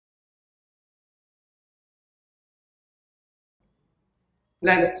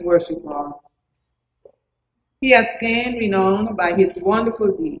Let us worship God. He has gained renown by his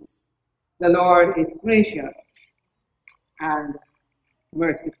wonderful deeds. The Lord is gracious and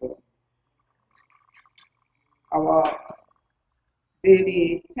merciful. Our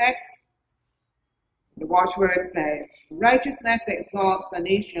daily text, the watchword says, righteousness exalts a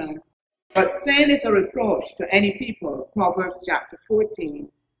nation, but sin is a reproach to any people. Proverbs chapter 14,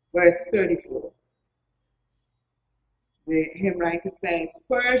 verse 34. The hymn writer says,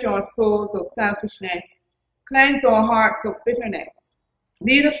 purge our souls of selfishness, cleanse our hearts of bitterness,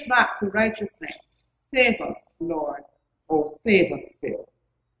 lead us back to righteousness, save us, Lord, oh save us still.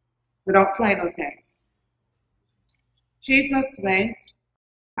 The doctrinal text. Jesus went,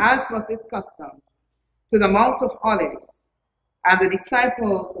 as was his custom, to the Mount of Olives, and the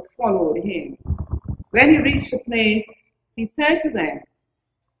disciples followed him. When he reached the place, he said to them,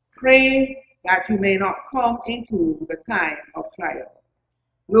 pray that you may not come into the time of trial.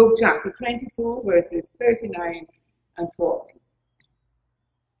 Luke chapter 22, verses 39 and 40.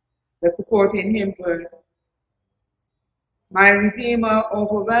 The supporting hymn verse. My Redeemer,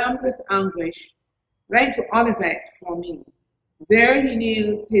 overwhelmed with anguish, went to Olivet for me. There he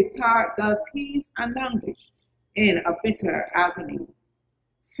kneels, his heart does heave and languish in a bitter agony.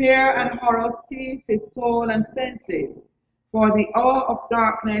 Fear and horror seize his soul and senses, for the hour of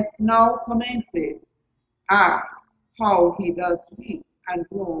darkness now commences. Ah, how he does weep and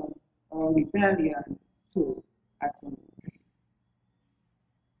groan, or rebellion to atone.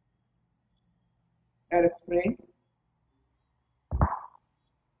 Let us pray.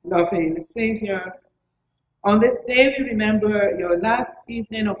 Loving Savior, on this day we remember your last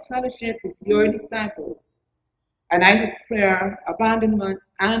evening of fellowship with your disciples, a night of prayer, abandonment,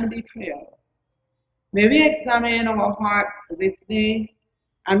 and betrayal. May we examine our hearts this day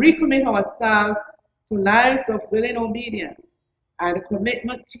and recommit ourselves to lives of willing obedience and a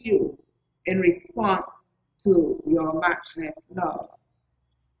commitment to you in response to your matchless love.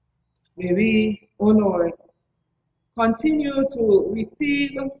 May we, O Lord, continue to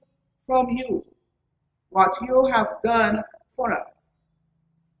receive from you what you have done for us.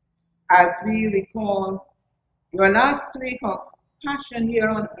 As we recall your last week of passion here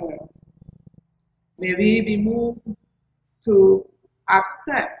on earth, may we be moved to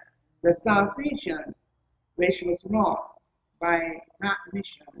accept the salvation which was wrought by that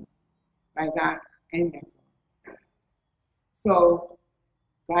mission, by that endeavor. So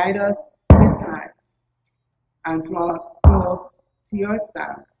guide us this night and draw us close to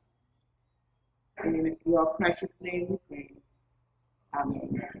yourself. In your precious name we pray.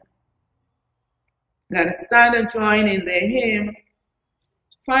 Amen. Let us stand and join in the hymn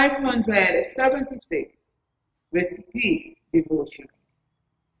 576 with deep devotion.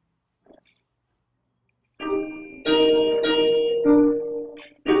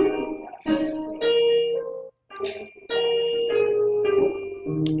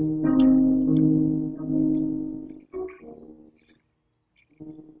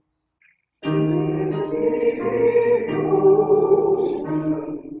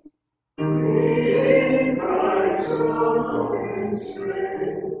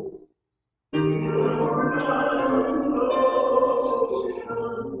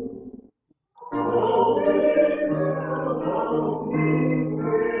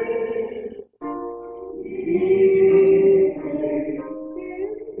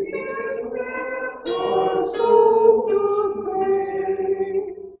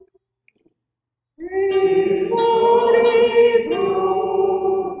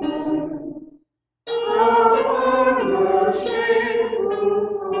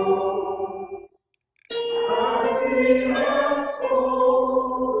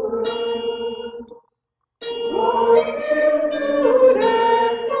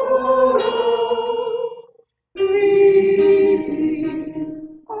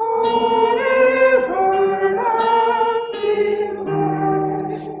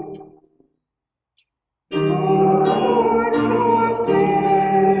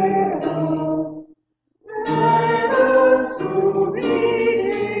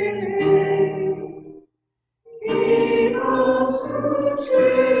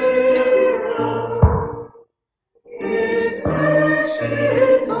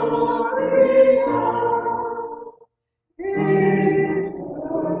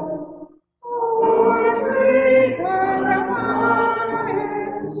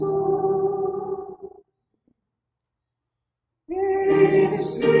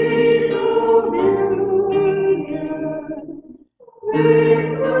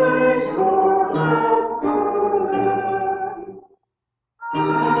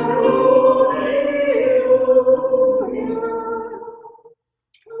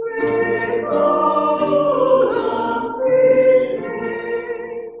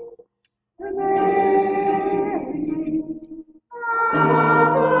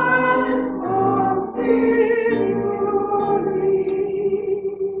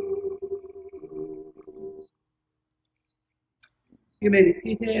 may be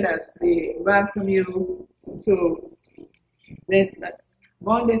seated as we welcome you to this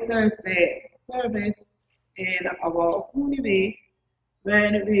Monday, Thursday service in our Holy Week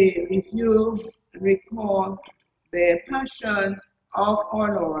when we review and recall the passion of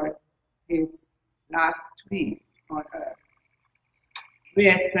our Lord His last week on earth. We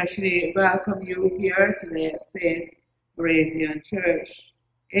especially welcome you here to the Faith Moravian Church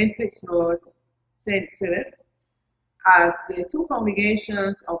in 6 Roads, St. Philip, as the two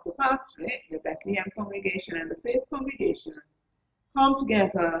congregations of the pastorate, the Bethlehem congregation and the Faith congregation, come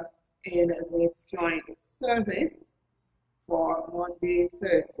together in this joint service for Maundy,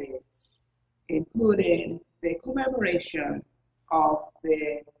 Thursday, including the commemoration of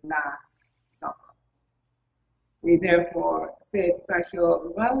the Last Supper. We therefore say a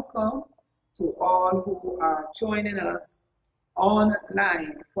special welcome to all who are joining us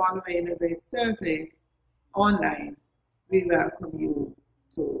online, following the service online. We welcome you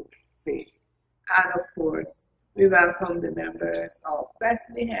to faith. And of course, we welcome the members of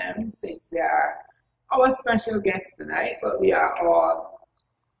Bethlehem, since they are our special guests tonight, but we are all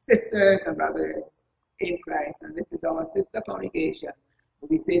sisters and brothers in Christ, and this is our sister congregation.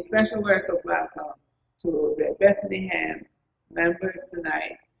 We say special words of welcome to the Bethlehem members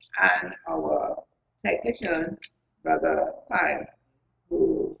tonight and our technician, Brother Kyle,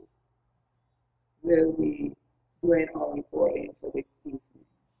 who will be doing our recording for this evening.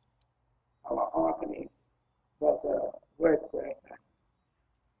 Our organist, Brother Wordsworth.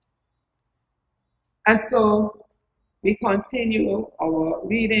 And so we continue our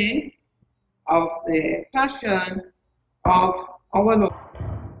reading of the Passion of our Lord.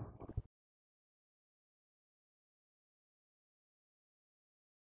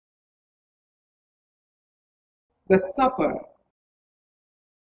 The Supper.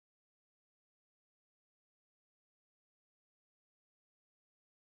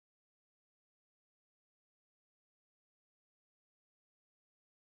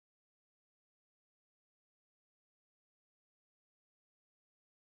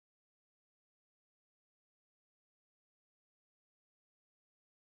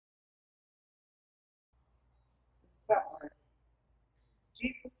 Supper.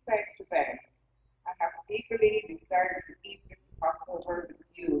 Jesus said to them, I have eagerly desired to eat this Passover with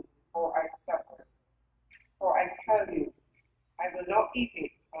you before I suffer. For I tell you, I will not eat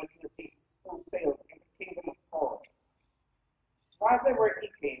it until it is fulfilled in the kingdom of God. While they were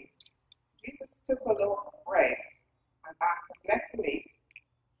eating, Jesus took a loaf of bread, and after blessing it,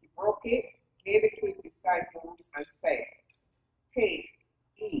 he broke it, gave it to his disciples, and said, Take,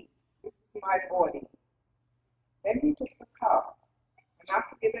 eat, this is my body. Then he took the cup, and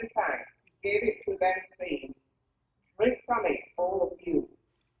after giving thanks, he gave it to them, saying, Drink from it, all of you,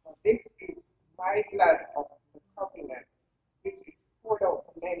 for this is my blood of the covenant, which is poured out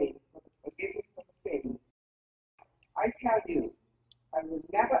for many for the forgiveness of sins. I tell you, I will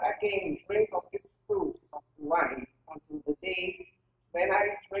never again drink of this fruit of the wine until the day when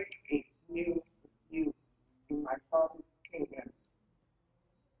I drink it new with you in my Father's kingdom.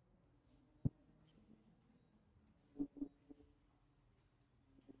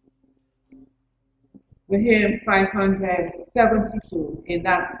 The hymn 572, in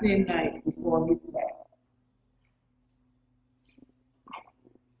that same night before his death.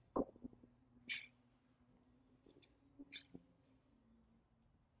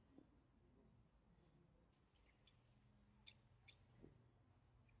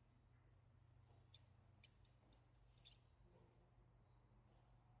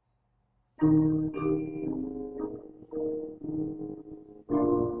 To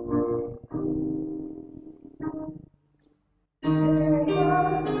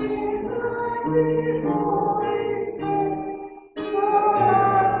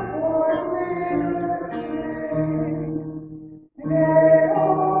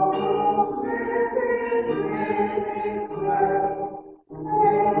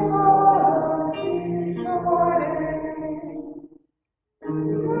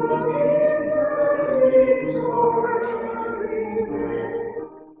give the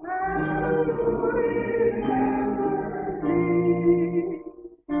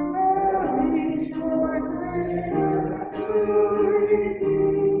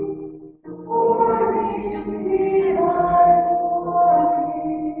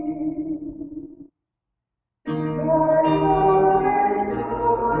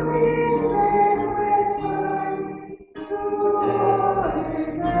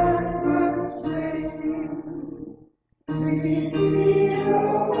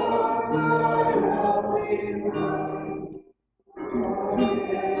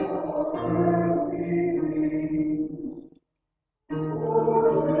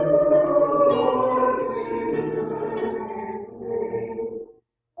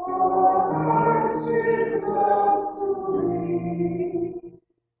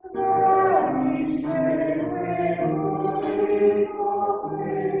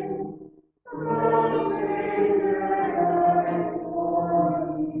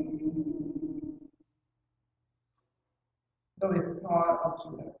is the thought of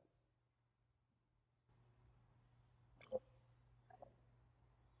Judas.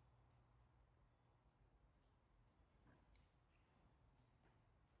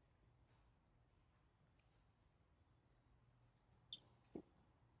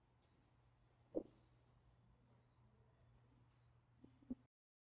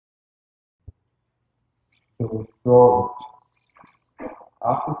 The withdrawal.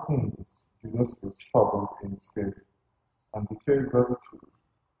 After seeing this, Judas was troubled in spirit and declared very true,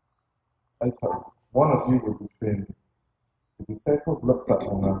 I tell you, one of you will betray me. The disciples looked at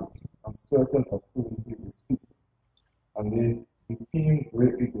one another, uncertain of whom he was speaking, and they became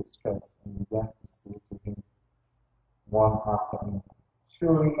greatly distressed and began to say to him one after another,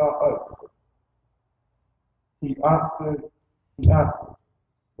 surely not I. He answered, he answered,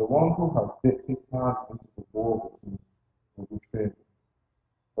 the one who has dipped his hand into the bowl with me will betray me.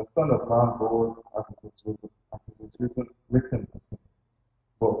 The Son of Man goes as it is written of him.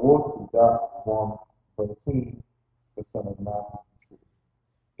 But woe to that one by whom the Son of Man is betrayed.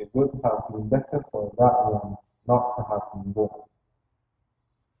 It would have been better for that one not to have been born.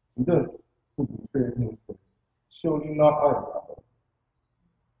 Judas, who betrayed him, said, surely not I, Rabbi.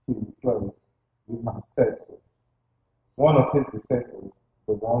 He replied, you have said so. One of his disciples,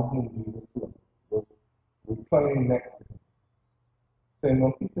 the one whom Jesus loved, was reclining next to him.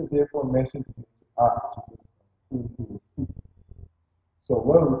 Simon Peter therefore mentioned to him to ask Jesus whom he was speaking. So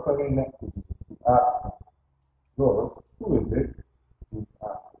while reclining next to Jesus, he asked him, Lord, who is it? Jesus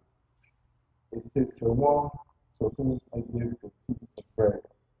answered, it is the one to whom I gave the piece of bread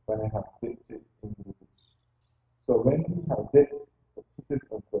when I had dipped it in the dish. So when he had dipped the pieces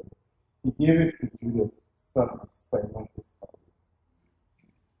of bread, he gave it to Judas, son of Simon Iscariot.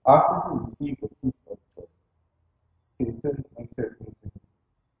 After he received the piece of bread, Satan entered into him.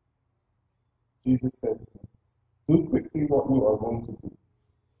 Jesus said to him, do quickly what you are going to do.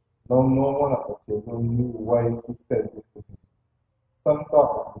 Now no one at the table knew why he said this to him. Some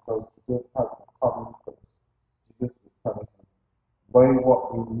thought that because Judas had a common purse, Jesus was telling him, buy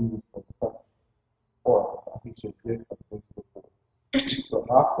what you need for the festival, or that he should give something to the poor. So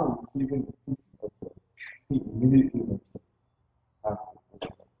after receiving the piece of bread, he immediately went in and it was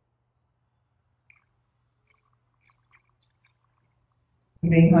gone.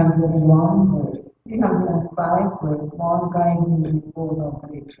 301 verse 305 verse 1 guiding the report of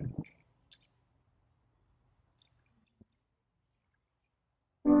victory.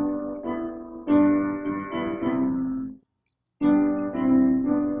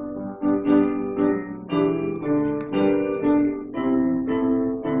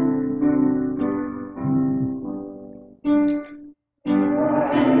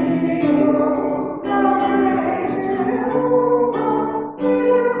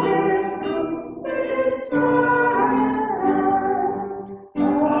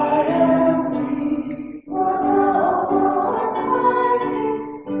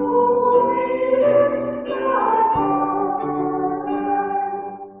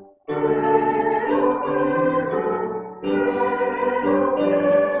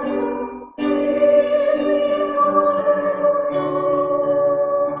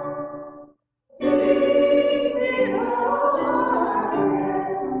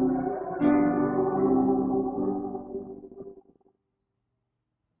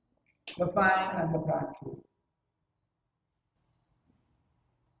 The vine and the branches.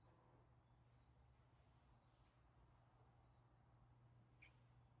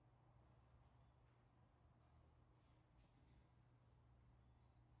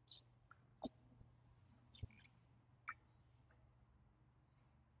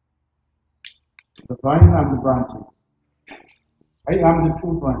 The vine and the branches. I am the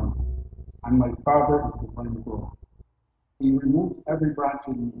true vine, and my Father is the vine grower. He removes every branch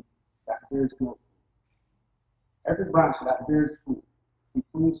in me that bears no fruit. Every branch that bears fruit, he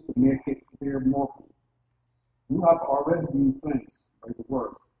prunes to make it bear more fruit. You have already been cleansed by the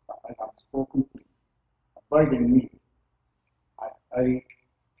word that I have spoken to you. Abide in me, as I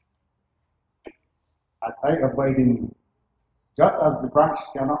abide in you. Just as the branch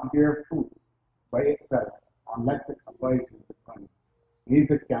cannot bear fruit by itself unless it abides in the vine,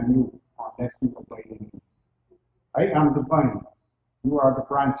 neither can you unless you abide in me. I am the vine, you are the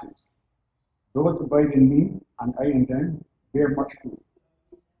branches. Those abide in me, and I in them, bear much fruit.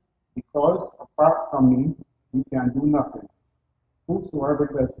 Because apart from me, you can do nothing. Whosoever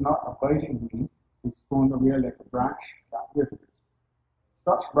does not abide in me is thrown away like a branch that withers.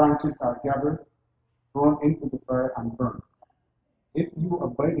 Such branches are gathered, thrown into the fire, and burned. If you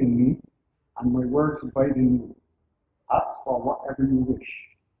abide in me, and my words abide in you, ask for whatever you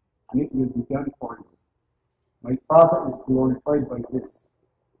wish, and it will be done for you. My Father is glorified by this,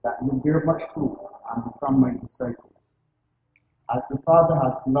 that you bear much fruit and become my disciples. As the Father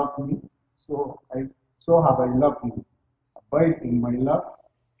has loved me, so have I loved you. Abide in my love.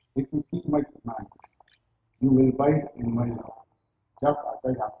 If you keep my command, you will abide in my love, just as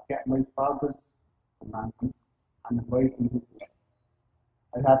I have kept my Father's commandments and abide in his love.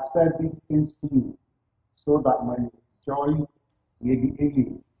 I have said these things to you, so that my joy may be in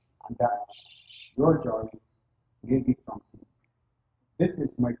you, and that your joy may be complete. This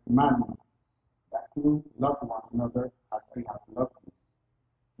is my commandment, that you love one another as I have loved you.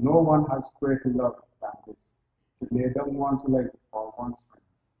 No one has greater love than this, to lay down one's life for one's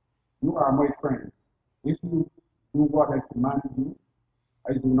friends. You are my friends, if you do what I command you.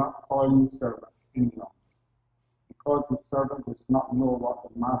 I do not call you servants any longer, because the servant does not know what the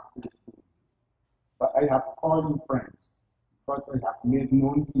master is doing. But I have called you friends, because I have made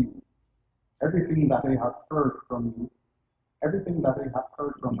known to you everything that I have heard from you. Everything that I have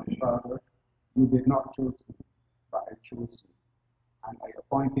heard from my Father, you did not choose me, but I chose you. And I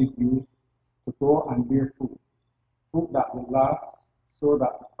appointed you to go and bear fruit, fruit that will last, so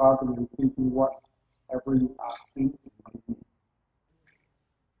that the Father will give you whatever you ask him in my name.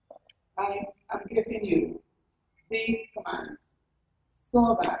 I am giving you these commands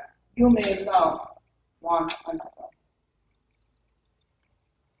so that you may love one another.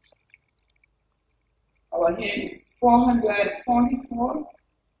 Our hymn is 444,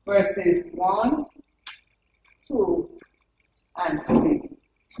 verses 1, 2, and 3.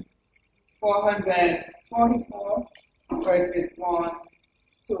 444, verses 1,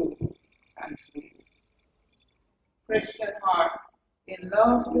 2, and 3. Christian hearts in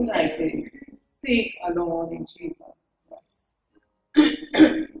love united, seek alone in Jesus Christ.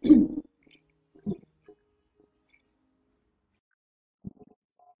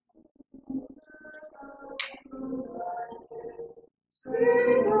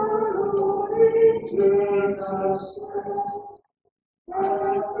 Sing alone in Jesus Christ.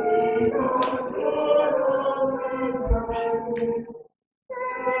 Sing of your own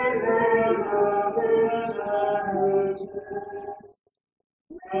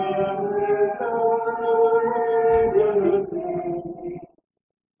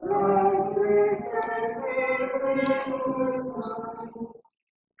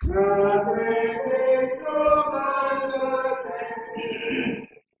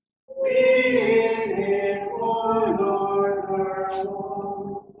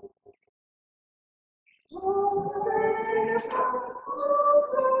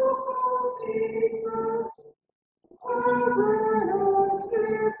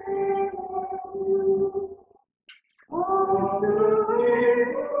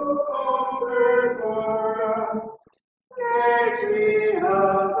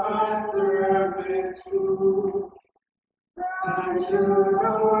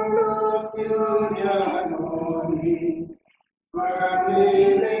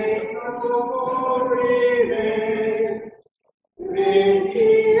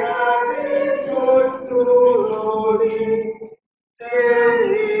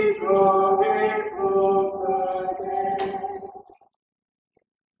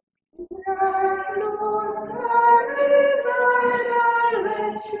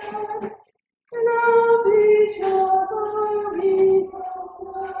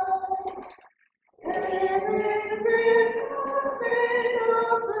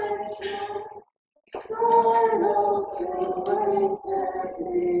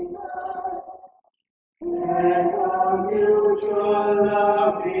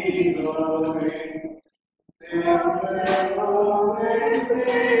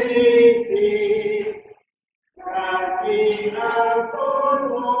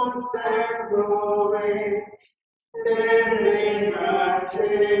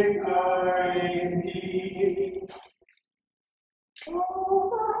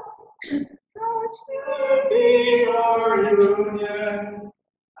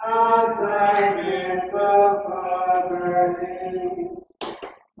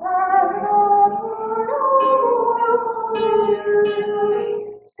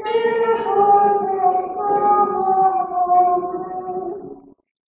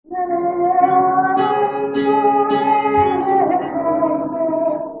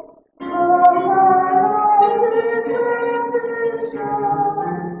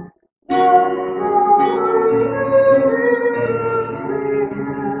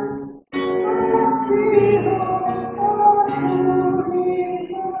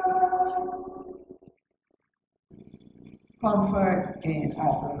Comfort in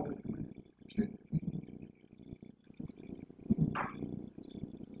adversity.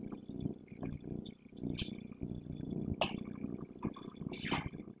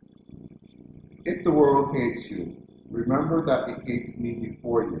 If the world hates you, remember that it hated me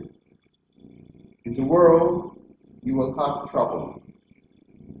before you. In the world you will have trouble,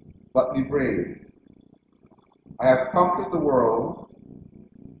 but be brave. I have conquered the world.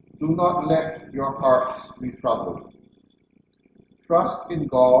 Do not let your hearts be troubled. Trust in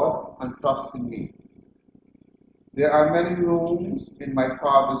God and trust in me. There are many rooms in my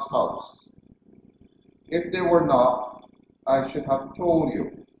Father's house. If there were not, I should have told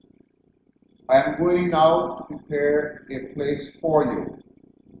you. I am going now to prepare a place for you.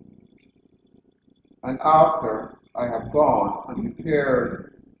 And after I have gone and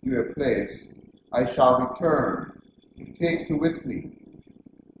prepared you a place, I shall return to take you with me,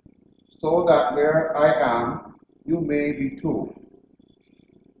 so that where I am, you may be too.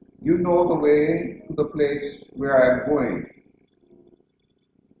 You know the way to the place where I am going.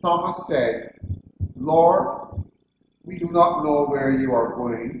 Thomas said, Lord, we do not know where you are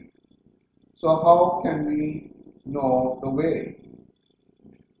going, so how can we know the way?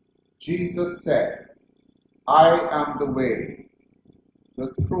 Jesus said, I am the way,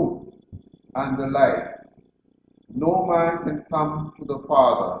 the truth, and the life. No man can come to the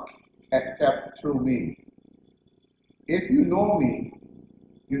Father except through me. If you know me,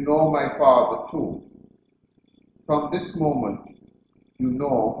 you know my Father too. From this moment, you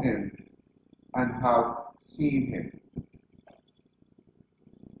know him and have seen him.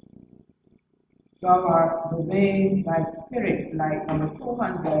 Thou art the way, thy spirit's light, number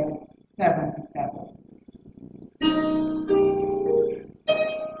 277.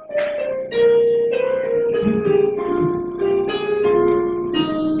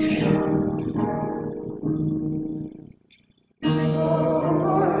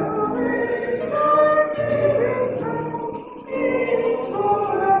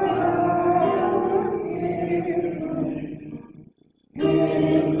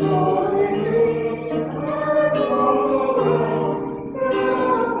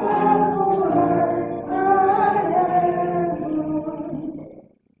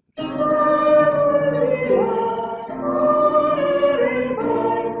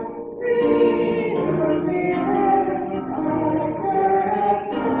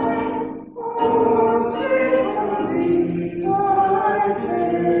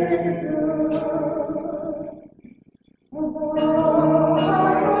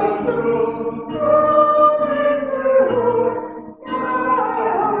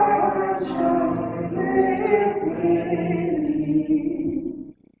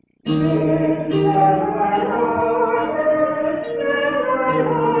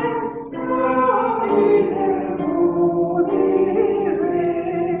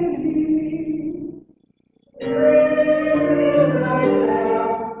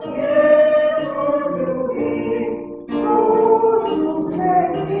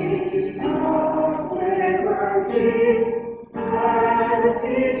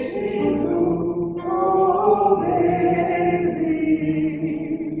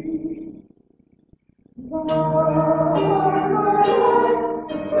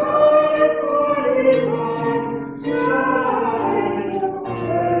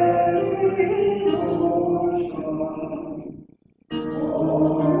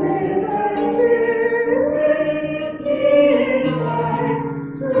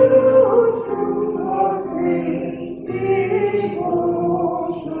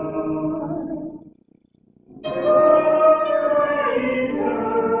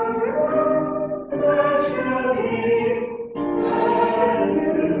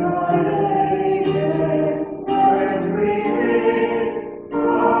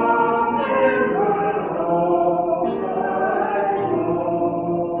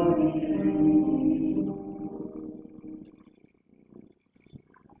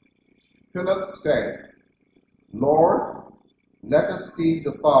 Philip said, Lord, let us see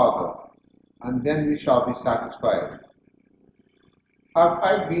the Father, and then we shall be satisfied. Have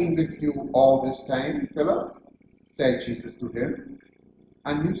I been with you all this time, Philip? Said Jesus to him,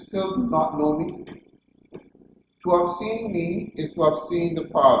 and you still do not know me? To have seen me is to have seen the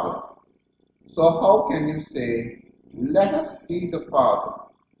Father. So how can you say, let us see the Father?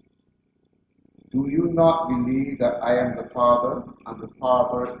 Do you not believe that I am the Father, and the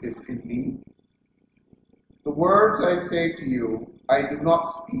Father is in me? The words I say to you, I do not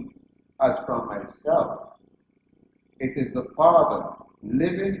speak as from myself. It is the Father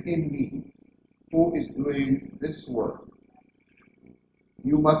living in me who is doing this work.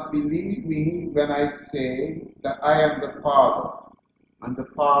 You must believe me when I say that I am the Father, and the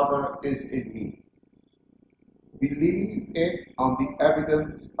Father is in me. Believe it on the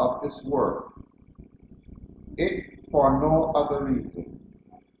evidence of this work. It for no other reason.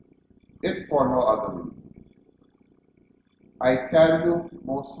 if for no other reason. I tell you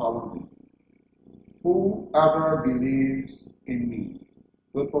most solemnly, whoever believes in me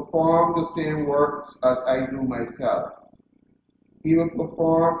will perform the same works as I do myself. He will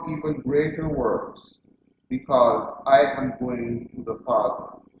perform even greater works, because I am going to the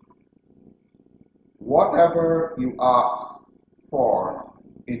Father. Whatever you ask for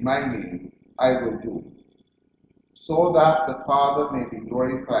in my name, I will do, so that the Father may be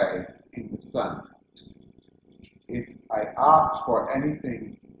glorified in the Son. If I ask for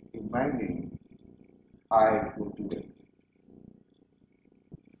anything in my name, I will do it.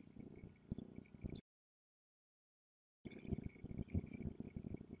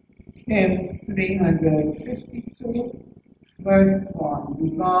 Hymn 352, verse 1.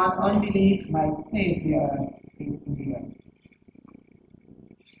 Beyond unbelief, my Savior is near.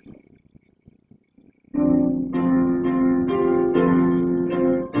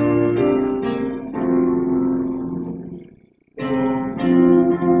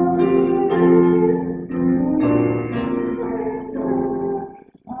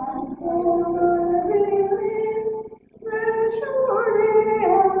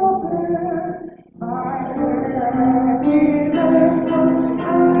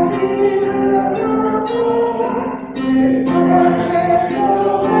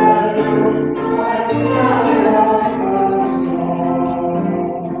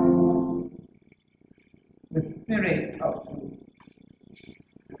 The Spirit of Truth.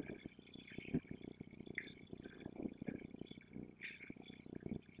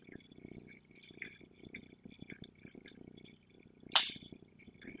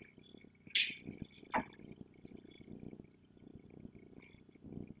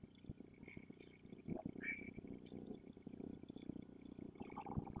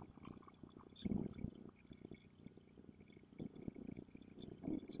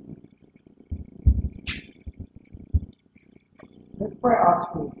 The Spirit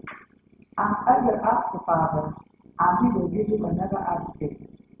of truth. And I will ask the Father, and he will give you another advocate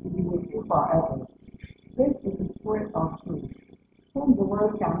to be with you forever. This is the Spirit of truth, whom the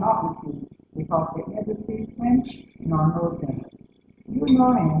world cannot receive, because it neither sees him nor knows him. You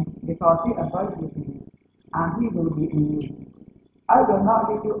know him, because he abides with you, and he will be in you. I will not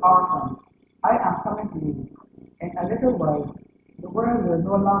leave you orphans. I am coming to you. In a little while, the world will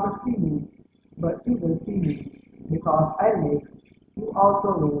no longer see me, but you will see me, because I live, you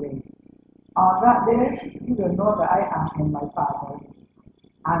also will live. On that day, you will know that I am in my Father,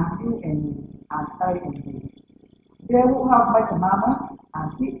 and you in me, and I in you. They who have my commandments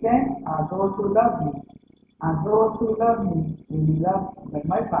and keep them are those who love me, and those who love me will be loved by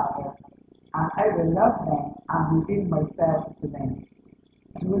my Father, and I will love them and reveal myself to them.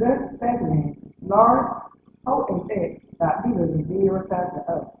 Judas said to him, Lord, how is it that you will reveal yourself to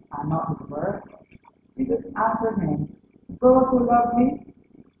us and not to the world? Jesus answered him, those who love me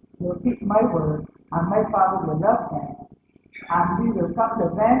will keep my word, and my Father will love them, and we will come to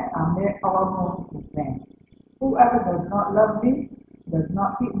them and make our home with them. Whoever does not love me does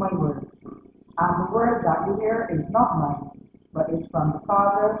not keep my words, and the word that you hear is not mine, but is from the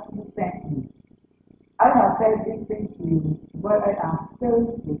Father who sent me. I have said these things to you while I am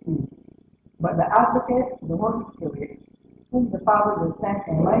still with you. But the Advocate, the Holy Spirit, whom the Father will send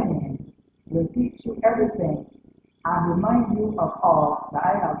in my name, will teach you everything and remind you of all that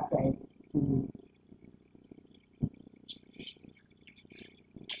I have said to you.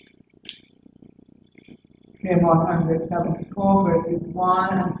 Hymn 174, verses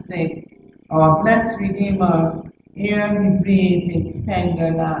 1 and 6. Our blessed Redeemer, here we breathe his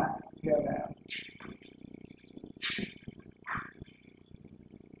tender last farewell.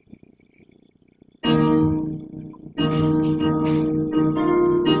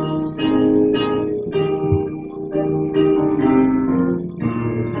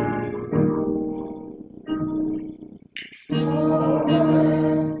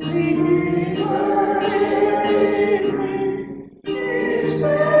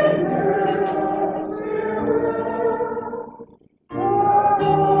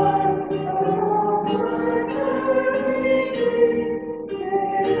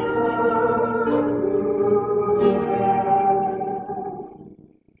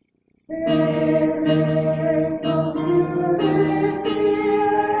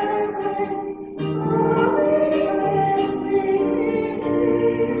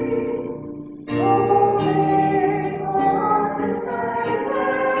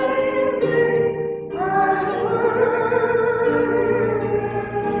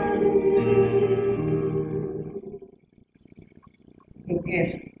 The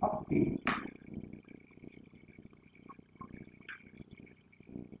gift of peace.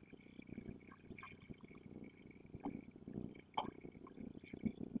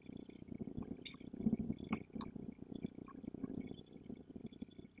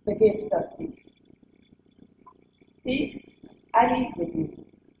 the gift of peace. Peace I leave with you.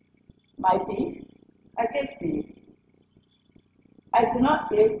 My peace I give to you. I do not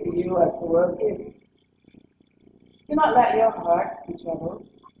give to you as the world gives. Do not let your hearts be troubled,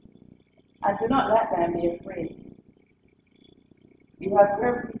 and do not let them be afraid. You have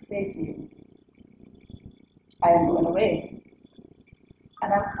heard me say to you, I am going away,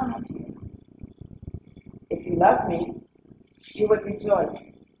 and I'm coming to you. If you love me, you would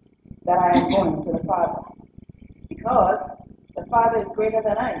rejoice that I am going to the Father, because the Father is greater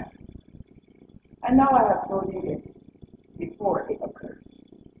than I. And now I have told you this before it occurs,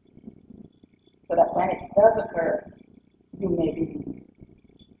 so that when it does occur, you may believe.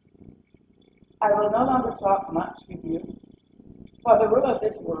 I will no longer talk much with you, for the ruler of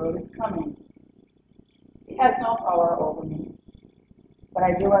this world is coming. He has no power over me, but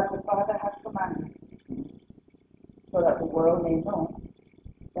I do as the Father has commanded me, so that the world may know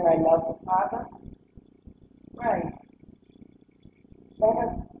that I love the Father. Rise, let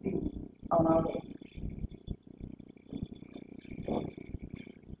us be on our way.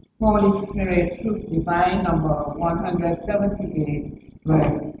 Holy Spirit, Truth Divine, number 178,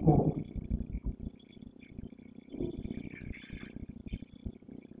 verse 4.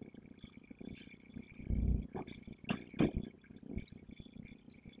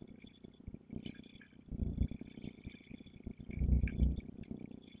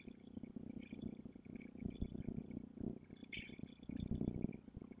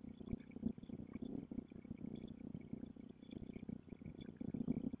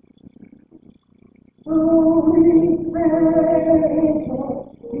 Holy Spirit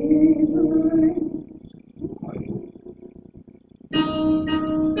of divine.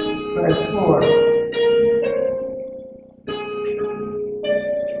 Verse 4.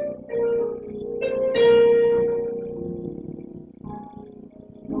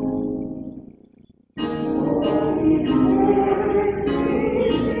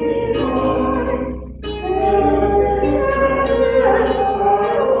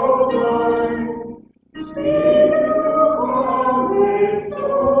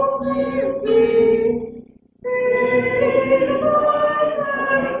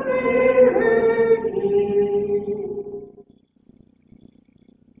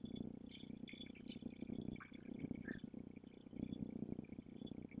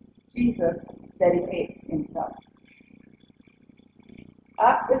 Jesus dedicates himself.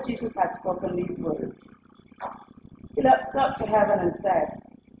 After Jesus had spoken these words, he looked up to heaven and said,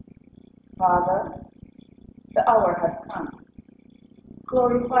 Father, the hour has come.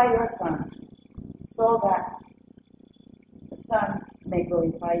 Glorify your Son, so that the Son may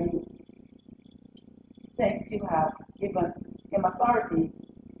glorify you, since you have given him authority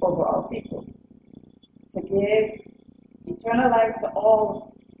over all people, to give eternal life to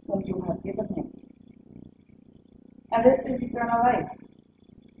all whom you have given him. And this is eternal life,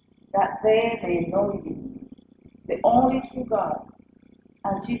 that they may know you, the only true God,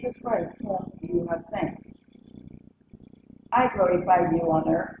 and Jesus Christ, whom you have sent. I glorified you on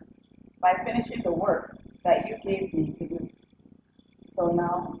earth by finishing the work that you gave me to do. So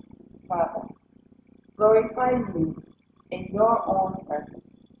now, Father, glorify me in your own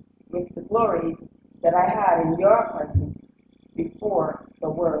presence, with the glory that I had in your presence before the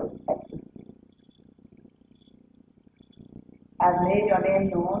world existed. I've made your name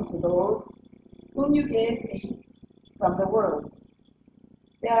known to those whom you gave me from the world.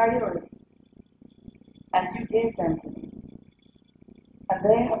 They are yours, and you gave them to me, and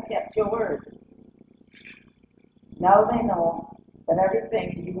they have kept your word. Now they know that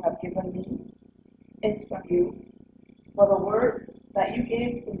everything you have given me is from you, for the words that you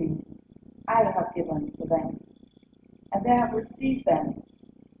gave to me I have given to them, and they have received them,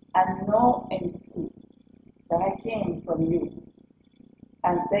 and know in truth that I came from you,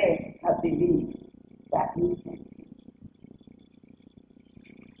 and they have believed that you sent me.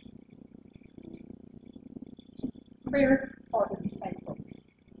 Prayer for the disciples.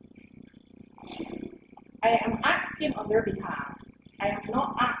 I am asking on their behalf. I am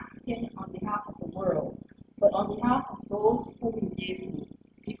not asking on behalf of the world, but on behalf of those whom you gave me,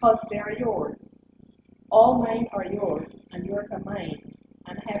 because they are yours. All mine are yours, and yours are mine,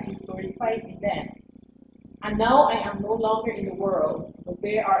 and I have been glorified in them. And now I am no longer in the world, but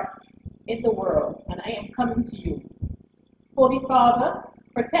they are in the world, and I am coming to you. Holy Father,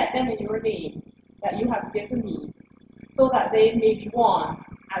 protect them in your name that you have given me, so that they may be one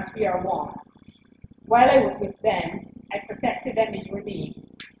as we are one. While I was with them, I protected them in your name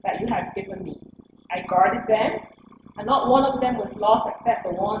that you have given me. I guarded them, and not one of them was lost except the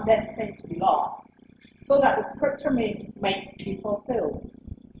one destined to be lost, so that the scripture might be fulfilled.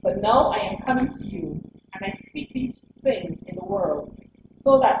 now I am coming to you, and I speak these things in the world,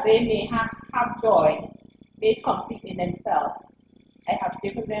 so that they may have joy, made complete in themselves. I have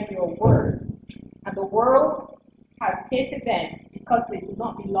given them your word, and the world has hated them because they do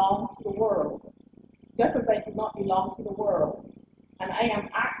not belong to the world, just as I do not belong to the world. And I am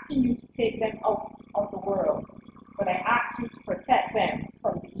asking you to take them out of the world, but I ask you to protect them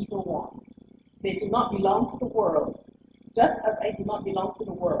from the evil one. They do not belong to the world, just as I do not belong to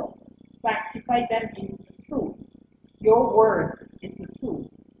the world. Sanctify them in the truth. Your word is the truth.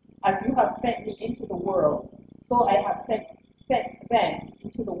 As you have sent me into the world, so I have sent them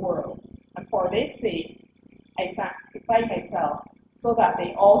into the world. And for their sake, I sanctify myself, so that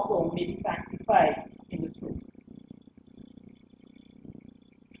they also may be sanctified in the truth.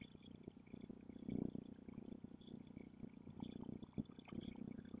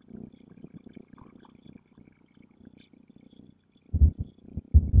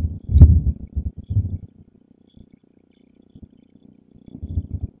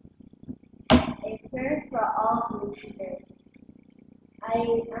 A prayer for all believers.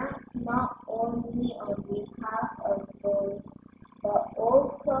 I ask not only on behalf of those, but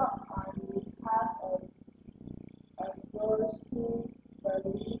also on behalf of those who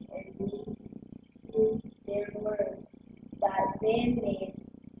believe in me through their word, that they may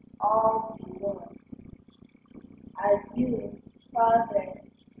all be one. As you, Father,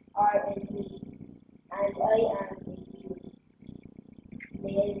 are in me, and I am in you,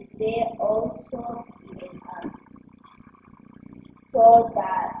 may they also be in us, so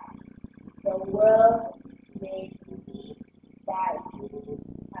that the world may believe that you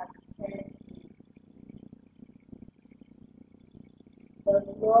have sent me. The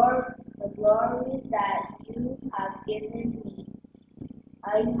glory that you have given me,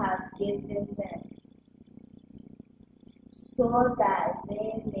 I have given them, so that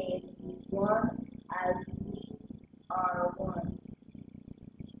they may be one as we are one.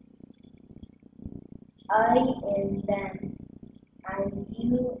 I in them, and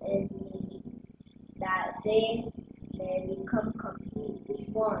you in me, that they may become completely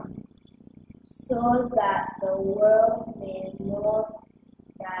one, so that the world may know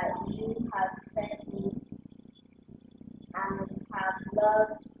that you have sent me and have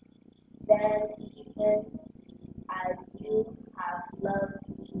loved them even as you have loved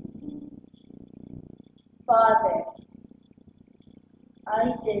me. Father,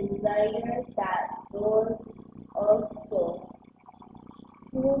 I desire that those also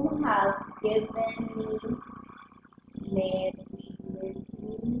whom have given me may be with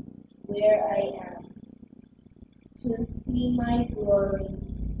me where I am, to see my glory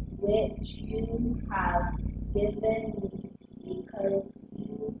which you have given me, because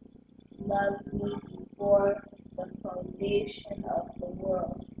you loved me before the foundation of the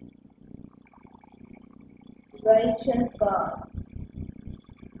world. Righteous God,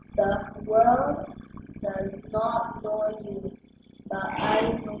 the world does not know you, but I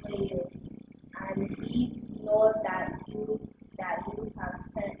know you, and these know that you have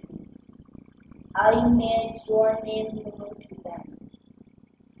sent me. I made your name known to them,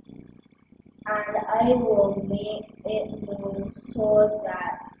 and I will make it known so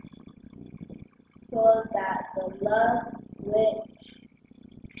that the love which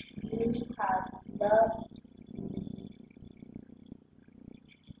you have loved me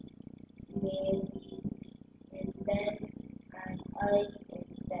may be in them and I in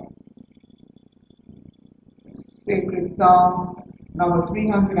them. Sacred Psalm number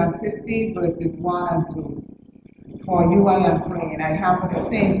 350, verses 1 and 2. For you I am praying. I have a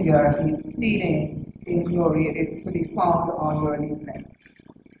Savior. His pleading in glory is to be found on your leaflets.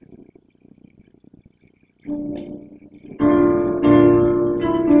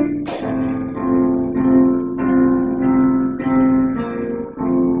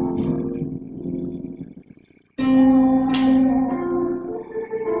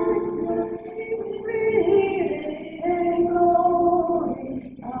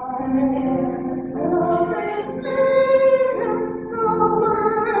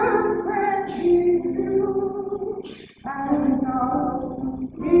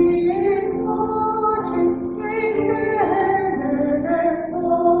 He is watching,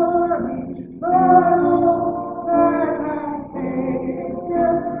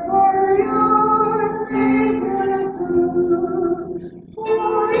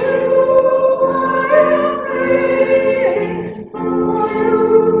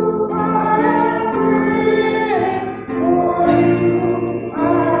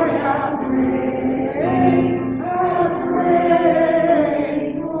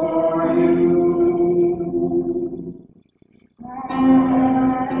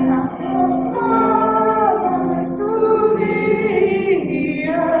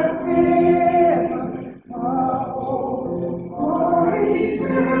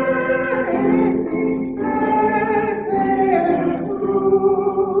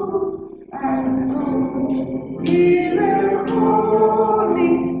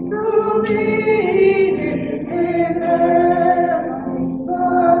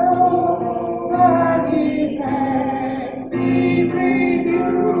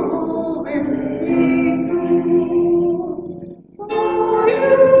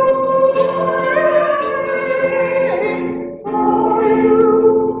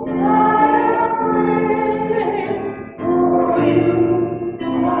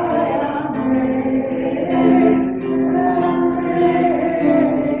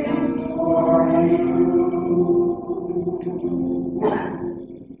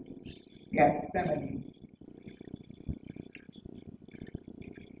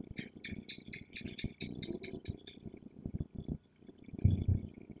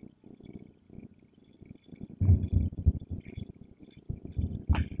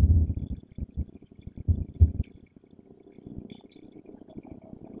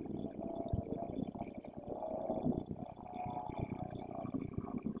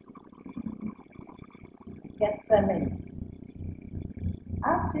 Gethsemane.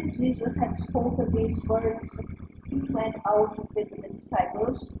 After Jesus had spoken these words, he went out with the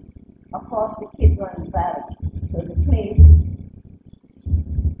disciples across the Kidron Valley to the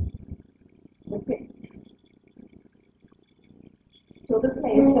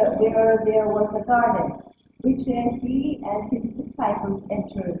place where there was a garden, which he and his disciples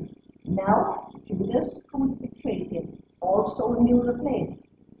entered. Now Judas, who betrayed him, also knew the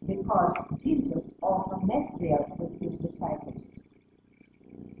place, because Jesus often met there with his disciples.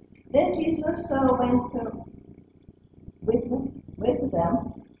 Then Jesus went with them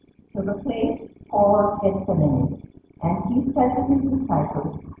to the place called Gethsemane, and he said to his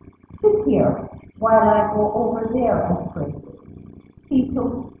disciples, "Sit here while I go over there and pray." He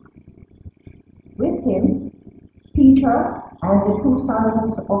took with him Peter and the two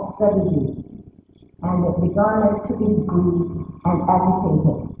sons of Zebedee, and began to be grieved and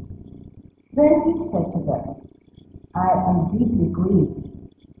agitated. Then he said to them, "I am deeply grieved,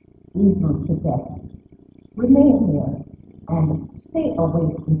 even to death. Remain here and stay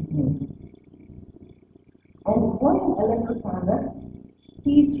awake with me." And going a little further,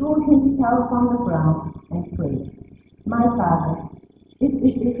 he threw himself on the ground and prayed, "My Father, if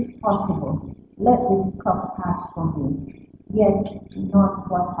it is possible, let this cup pass from me, yet not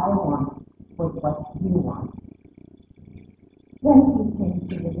what I want, but what you want." Then he came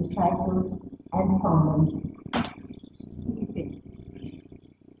to the disciples and found them sleeping.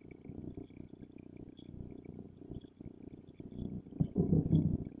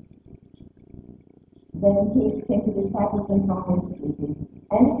 Then he came to the disciples and found them sleeping.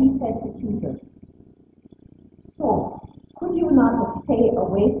 And he said to Peter, "So, could you not stay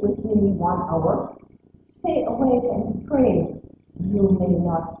awake with me 1 hour? Stay awake and pray, you may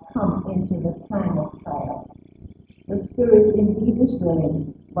not come into the time of trial. The spirit indeed is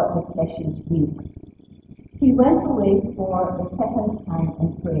willing, but the flesh is weak." He went away for the second time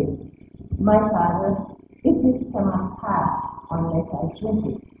and prayed, "My Father, if this cannot pass unless I drink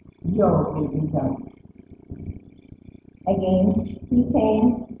it, your will be done." Again he came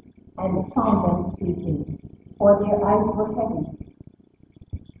and found them sleeping, for their eyes were heavy.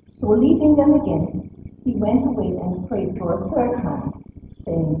 So leaving them again, he went away and prayed for a third time,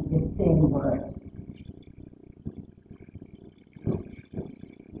 saying the same words.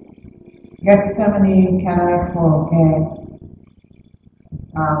 Gethsemane, can I forget?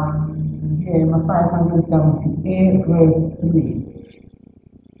 Hymn 578, verse 3.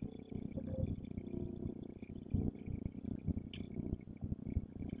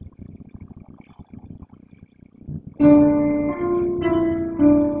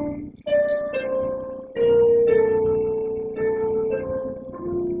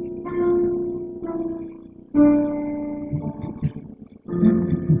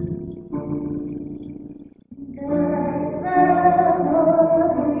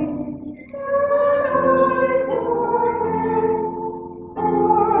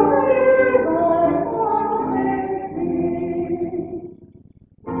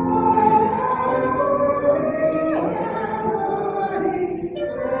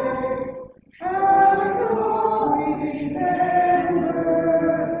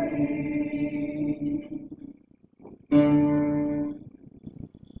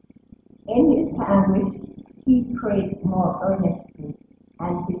 In his anguish, he prayed more earnestly,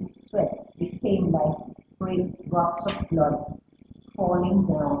 and his sweat became like great drops of blood falling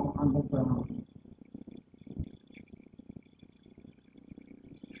down on the ground.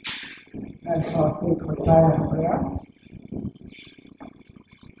 That's all safe for silent prayer.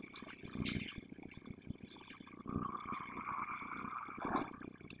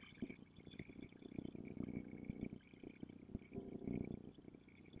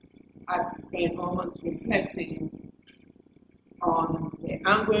 As we spend moments reflecting on the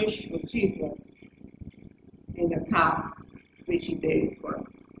anguish of Jesus in the task which he did for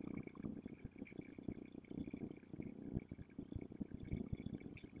us.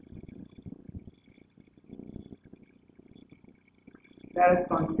 Let us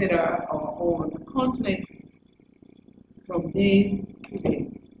consider our own conflicts from day to day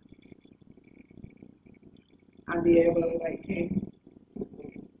and be able, like him, to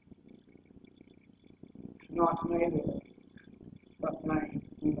say, "Not my will, but thine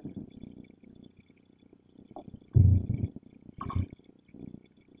be done."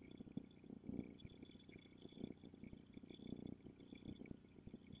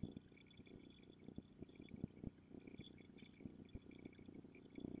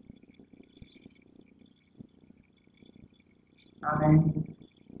 Amen.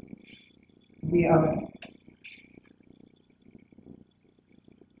 The others.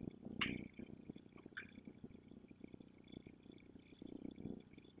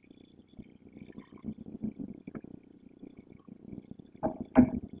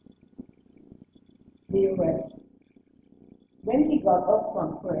 the arrest. When he got up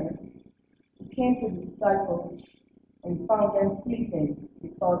from prayer, he came to the disciples and found them sleeping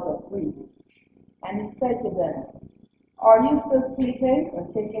because of grief. And he said to them, "Are you still sleeping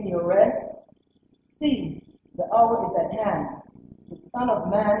and taking your rest? See, the hour is at hand. The Son of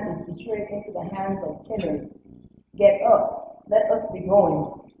Man is betrayed into the hands of sinners. Get up, let us be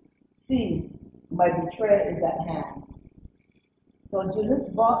going. See, my betrayer is at hand." So Judas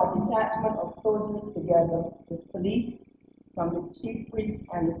brought a detachment of soldiers together with police from the chief priests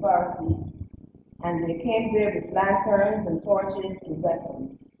and the Pharisees, and they came there with lanterns and torches and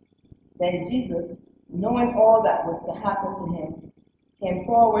weapons. Then Jesus, knowing all that was to happen to him, came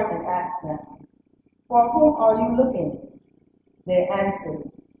forward and asked them, "For whom are you looking?" They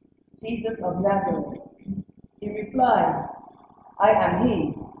answered, "Jesus of Nazareth." He replied, "I am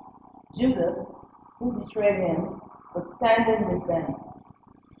he." Judas, who betrayed him, was standing with them.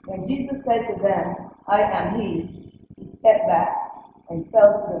 When Jesus said to them, "I am he stepped back and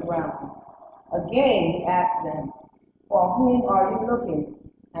fell to the ground. Again he asked them, "For whom are you looking?"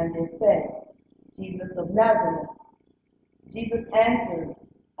 And they said, "Jesus of Nazareth." Jesus answered,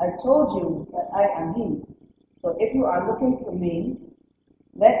 "I told you that I am he. So if you are looking for me,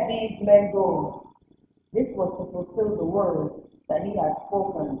 let these men go." This was to fulfill the word that he had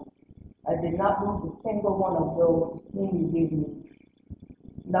spoken. "I did not lose a single one of those whom you gave me."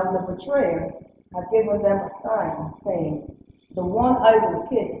 Now the betrayer had given them a sign, saying, "The one I will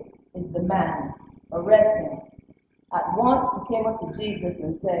kiss is the man. Arrest him." At once he came up to Jesus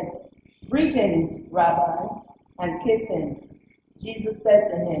and said, "Greetings, Rabbi," and kissed him. Jesus said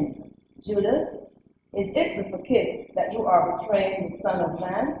to him, "Judas, is it with a kiss that you are betraying the Son of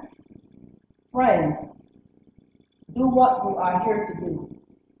Man? Friend, do what you are here to do."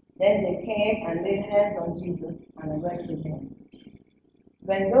 Then they came and laid hands on Jesus and arrested him.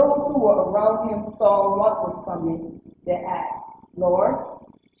 When those who were around him saw what was coming, they asked, "Lord,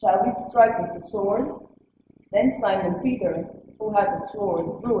 shall we strike with the sword?" Then Simon Peter, who had the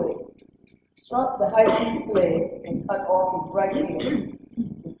sword, drew it, struck the high priest's slave, and cut off his right ear.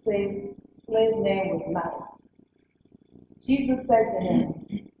 The slave name was Malchus. Jesus said to him,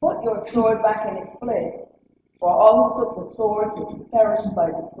 "Put your sword back in its place, for all who took the sword will perish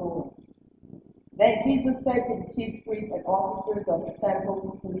by the sword." Then Jesus said to the chief priests and officers of the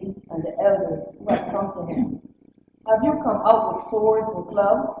temple, police, and the elders who had come to him, "Have you come out with swords and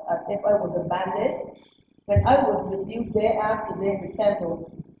clubs as if I was a bandit? When I was with you day after day in the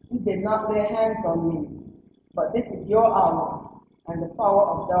temple, you did not lay hands on me. But this is your hour and the power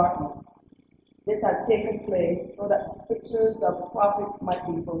of darkness. This had taken place so that the scriptures of the prophets might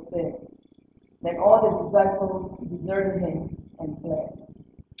be fulfilled." Then all the disciples deserted him and fled.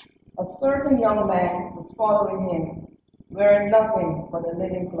 A certain young man was following him, wearing nothing but a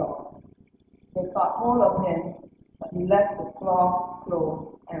linen cloth. They caught hold of him, but he left the cloth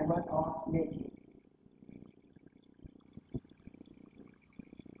clothes and went off naked.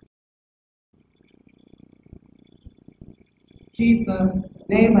 Jesus,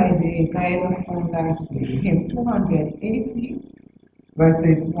 day by day, guide us home nicely. Hymn 280,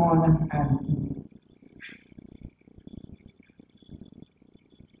 verses 1 and 2.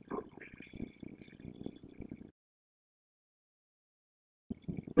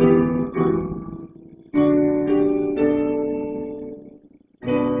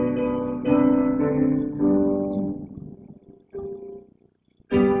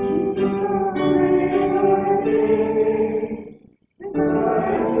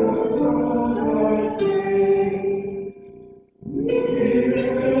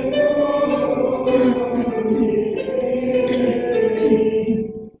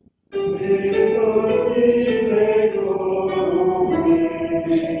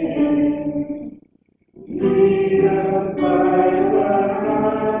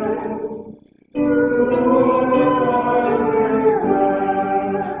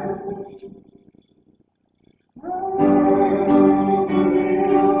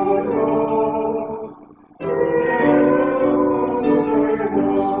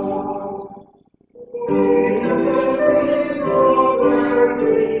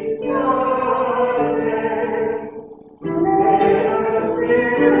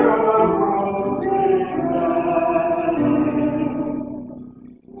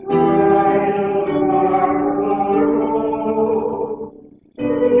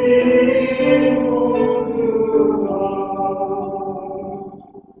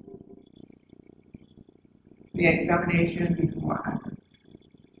 The examination before others.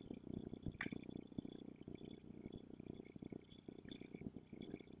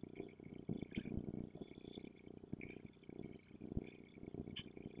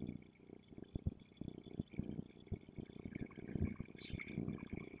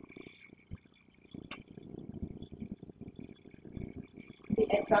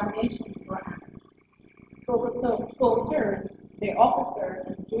 the examination beforehand. So the soldiers, the officer,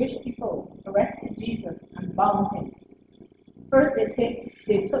 and the Jewish people arrested Jesus and bound him. First,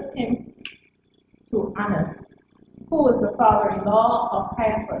 they took him to Annas, who was the father-in-law of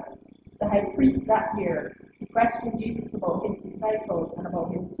Caiaphas, the high priest that year. He questioned Jesus about his disciples and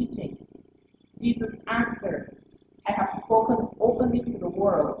about his teaching. Jesus answered, I have spoken openly to the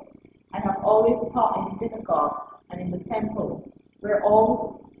world. I have always taught in synagogues and in the temple, where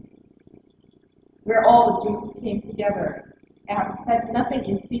all the Jews came together. I have said nothing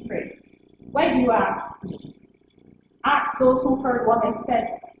in secret. Why do you ask me? Ask those who heard what I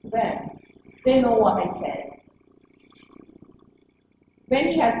said to them. They know what I said. When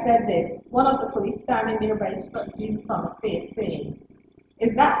he had said this, one of the police standing nearby struck Jesus on the face, saying,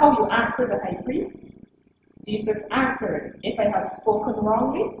 Is that how you answer the high priest? Jesus answered, If I have spoken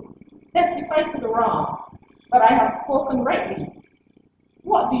wrongly, testify to the wrong, but I have spoken rightly.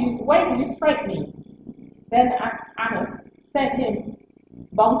 Why do you strike me? Then Annas sent him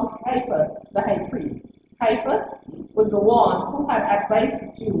bound to Caiaphas, the high priest. Caiaphas was the one who had advised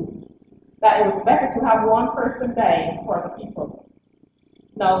the Jews that it was better to have one person die for the people.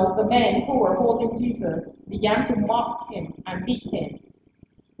 Now the men who were holding Jesus began to mock him and beat him.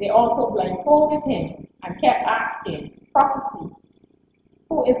 They also blindfolded him and kept asking, Prophecy,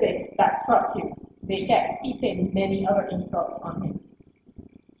 who is it that struck you? They kept heaping many other insults on him.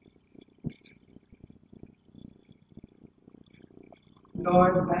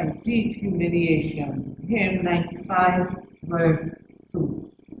 Lord, by deep humiliation. Hymn 95, verse 2.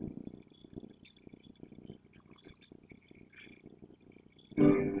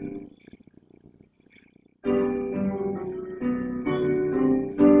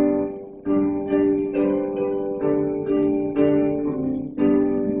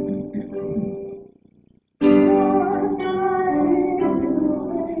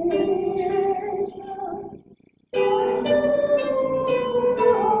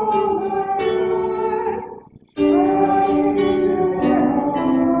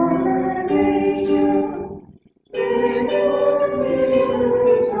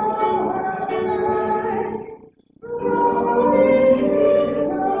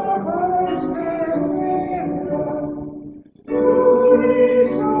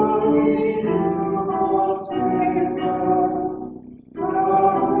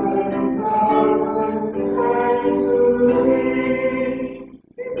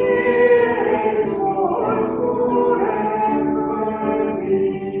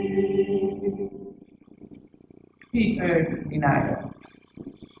 Peter's denial.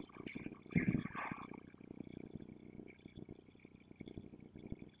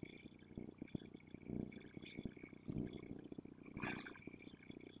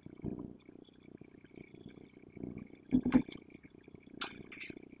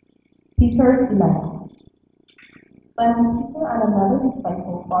 Peter's denial. Simon Peter and another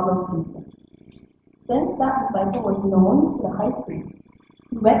disciple followed Jesus. Since that disciple was known to the high priest,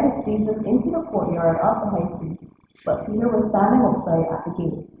 he went with Jesus into the courtyard of the high priest, but Peter was standing outside at the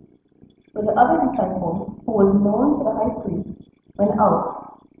gate. So the other disciple, who was known to the high priest, went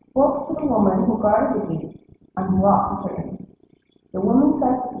out, spoke to the woman who guarded the gate, and brought Peter in. The woman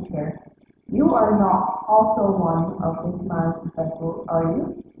said to Peter, You are not also one of this man's disciples, are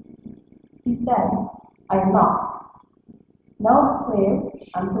you? He said, I am not. Now the slaves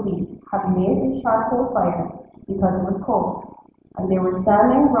and police had made a charcoal fire because it was cold, and they were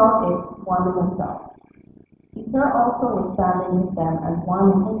standing round it warming themselves. Peter also was standing with them and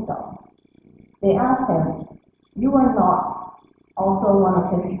warming himself. They asked him, You are not also one of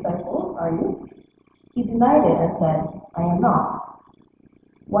his disciples, are you? He denied it and said, I am not.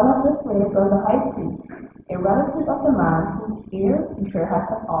 One of the slaves of the high priest, a relative of the man whose ear Peter had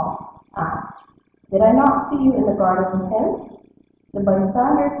cut off, asked, Did I not see you in the garden with him? The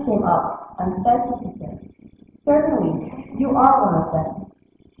bystanders came up and said to Peter, Certainly, you are one of them,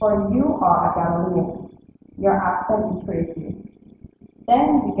 for you are a Galilean. Your accent betrays you.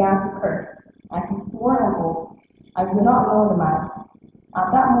 Then he began to curse, and he swore an oath, I do not know the man.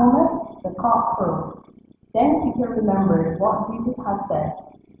 At that moment, the cock crowed. Then Peter remembered what Jesus had said,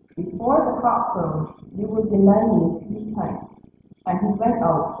 Before the cock crows, you will deny me 3 times. And he went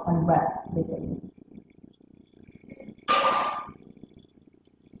out and wept bitterly.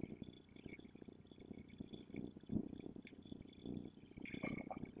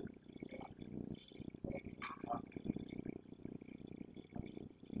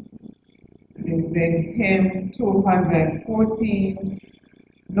 In hymn 214,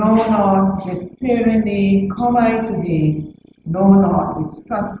 No, not despairingly come I to thee, no, not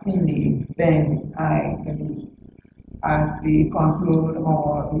distrustingly bend I believe. as we conclude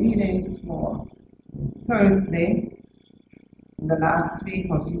our readings for Thursday, the last week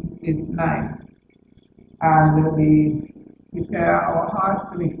of Jesus' life, and we prepare our hearts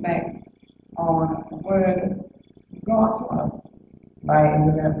to reflect on the word God to us by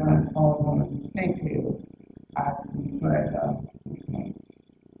the Reverend Almond St. Hill as we further reflect.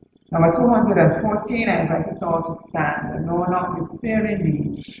 Number 214, I invite us all to stand. No, not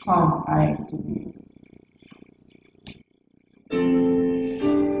despairingly, come I to thee.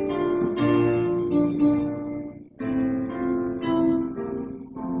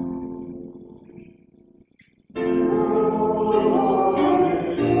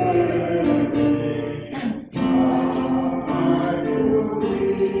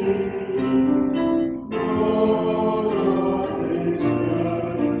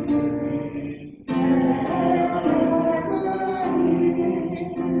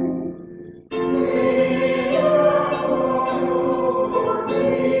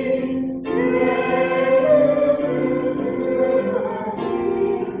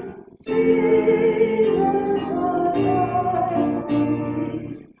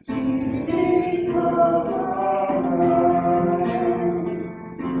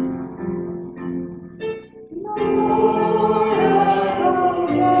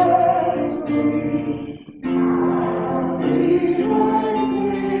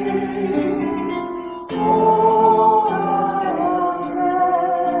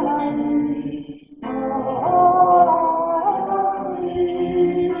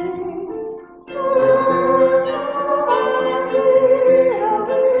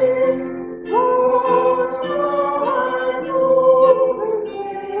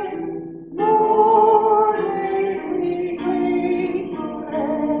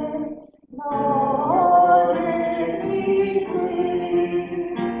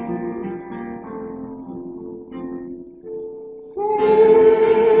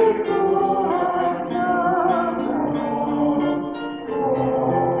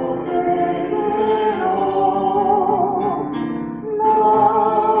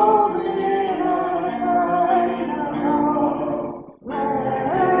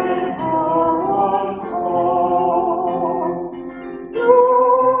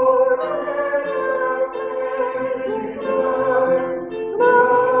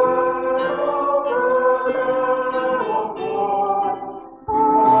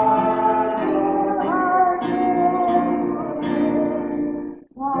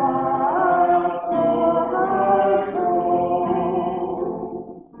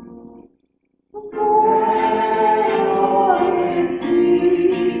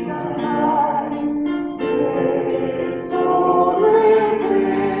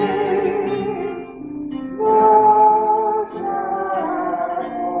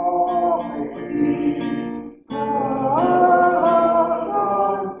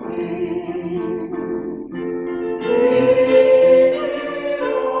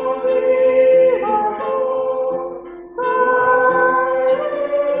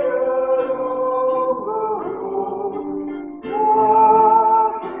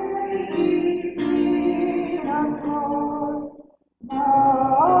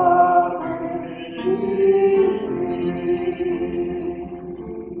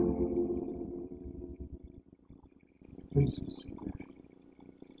 Please be seated.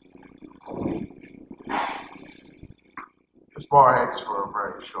 Just bow our heads for a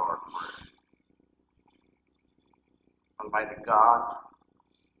very short prayer. Almighty God,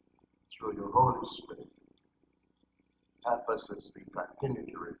 through your Holy Spirit, help us as we continue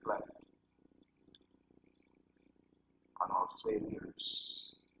to reflect on our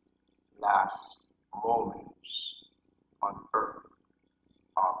Savior's last moments on earth.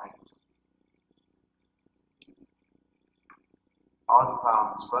 Amen. On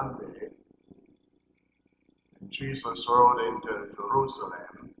Palm Sunday, Jesus rode into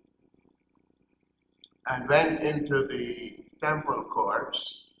Jerusalem and went into the temple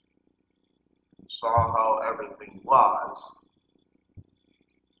courts and saw how everything was.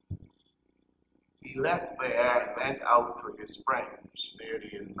 He left there and went out to his friends,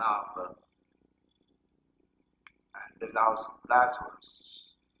 Mary and Martha, and Lazarus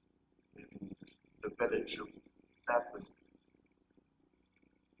in the village of Bethany.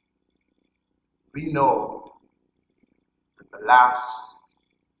 We know that the last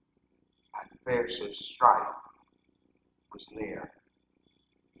and fiercest strife was near.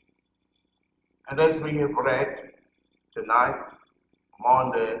 And as we have read tonight,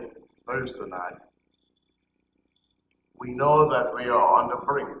 Maundy, Thursday night, we know that we are on the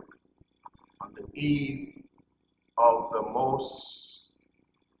brink, on the eve of the most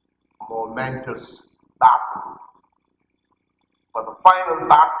momentous battle for the final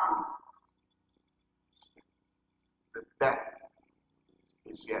battle, the death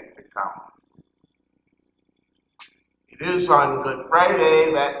is yet to come. It is on Good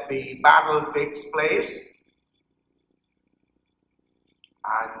Friday that the battle takes place,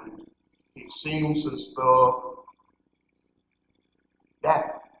 and it seems as though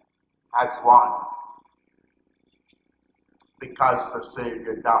death has won because the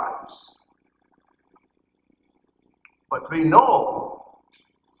Savior dies. But we know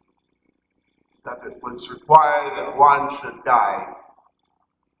that it was required that one should die.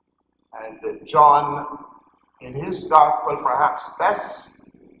 And John, in his gospel, perhaps best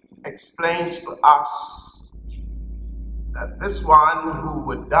explains to us that this one who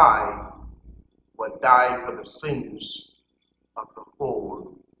would die for the sins of the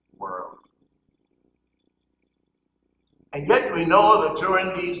whole world. And yet we know that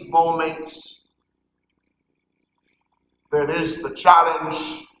during these moments, there is the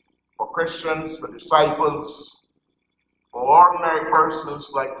challenge for Christians, for disciples, for ordinary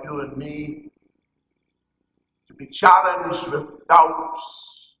persons like you and me, to be challenged with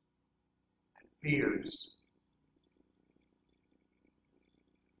doubts and fears.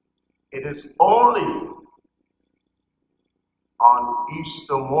 It is only on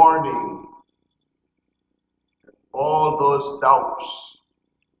Easter morning that all those doubts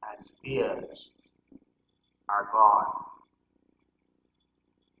and fears are gone.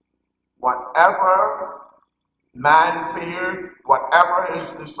 Whatever man feared, whatever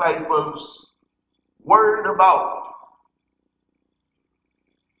his disciples worried about,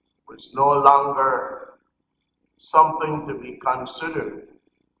 was no longer something to be considered.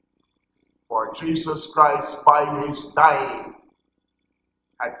 For Jesus Christ, by his dying,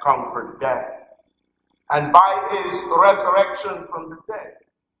 had conquered death, and by his resurrection from the dead,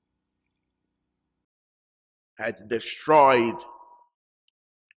 had destroyed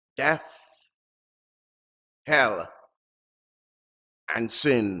death, hell, and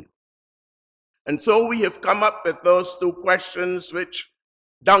sin. And so we have come up with those two questions which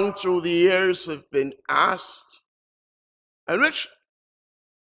down through the years have been asked, and which,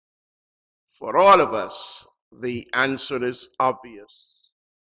 for all of us, the answer is obvious.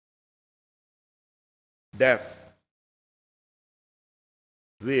 Death,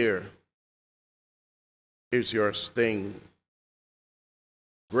 where is your sting?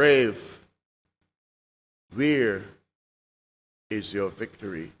 Grave, where is your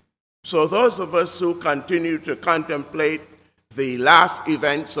victory? So those of us who continue to contemplate the last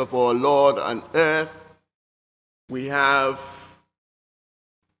events of our Lord on earth, we have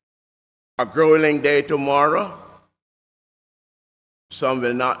a grueling day tomorrow. Some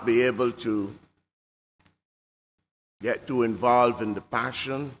will not be able to get too involved in the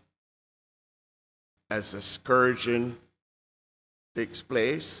passion as the scourging takes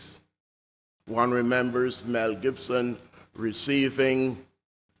place. One remembers Mel Gibson receiving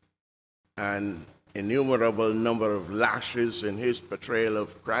an innumerable number of lashes in his portrayal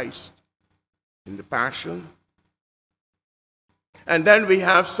of Christ in the Passion. And then we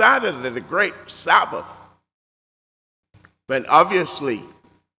have Saturday, the great Sabbath, when obviously,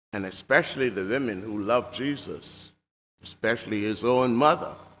 and especially the women who love Jesus, especially his own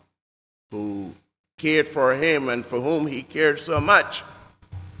mother, who cared for him and for whom he cared so much,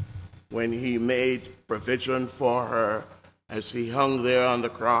 when he made provision for her as he hung there on the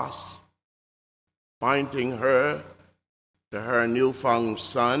cross, pointing her to her newfound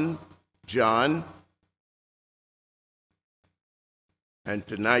son, John. And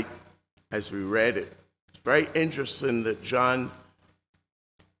tonight, as we read it, it's very interesting that John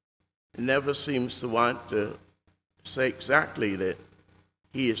never seems to want to say exactly that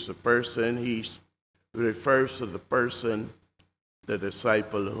he is the person. He refers to the person, the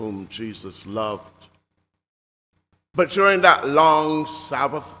disciple whom Jesus loved. But during that long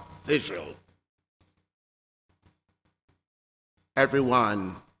Sabbath vigil,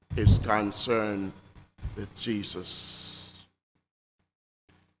 everyone is concerned with Jesus.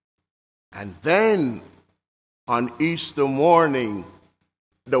 And then on Easter morning,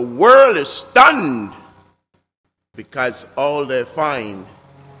 the world is stunned because all they find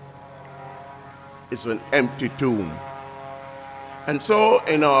is an empty tomb. And so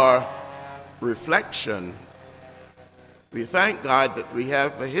in our reflection, we thank God that we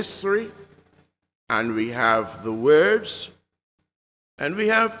have the history, and we have the words, and we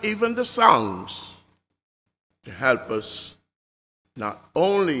have even the songs to help us not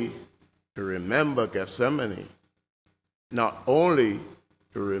only to remember Gethsemane, not only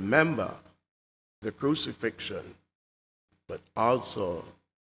to remember the crucifixion, but also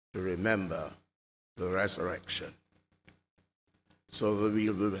to remember the resurrection. so that we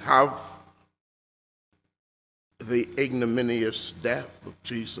will have the ignominious death of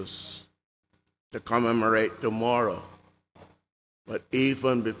Jesus to commemorate tomorrow. But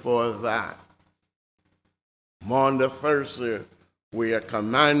even before that, Maundy Thursday, we are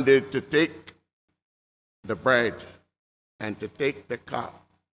commanded to take the bread and to take the cup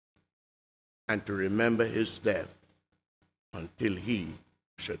and to remember his death until he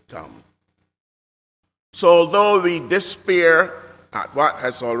should come. So although we despair at what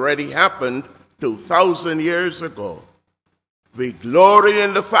has already happened 2,000 years ago, we glory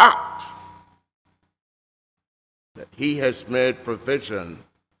in the fact that he has made provision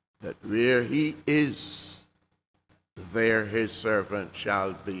that where he is, there his servant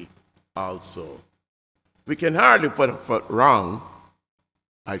shall be also. We can hardly put a foot wrong.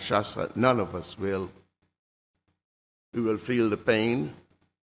 I trust that none of us will. We will feel the pain.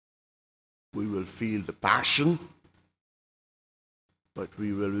 We will feel the passion. But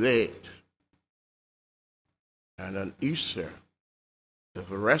we will wait. And on Easter,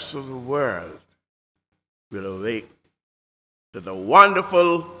 the rest of the world will awake to the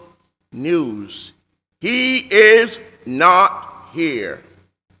wonderful news. He is not here.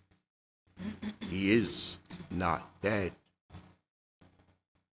 He is not dead.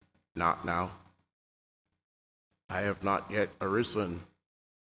 Not now. I have not yet arisen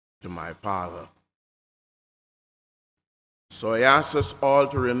to my Father. So I ask us all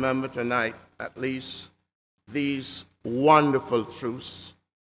to remember tonight at least these wonderful truths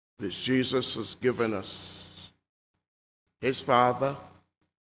which Jesus has given us. His Father,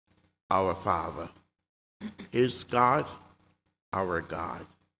 our Father. His God, our God.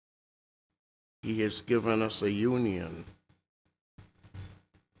 He has given us a union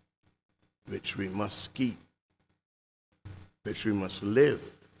which we must keep, which we must live,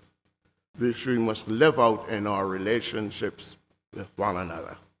 which we must live out in our relationships with one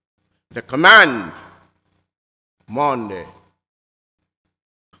another. The command, Maundy,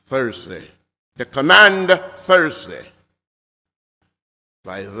 Thursday. The command, Thursday.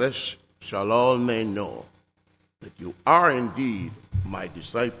 By this shall all men know that you are indeed my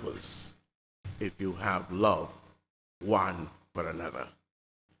disciples, if you have love one for another.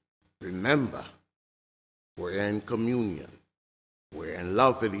 Remember, we're in communion. We're in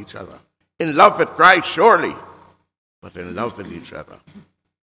love with each other. In love with Christ, surely, but in love with each other.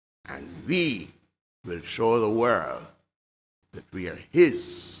 And we will show the world that we are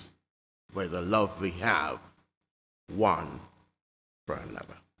his by the love we have one for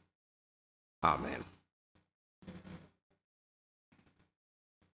another. Amen.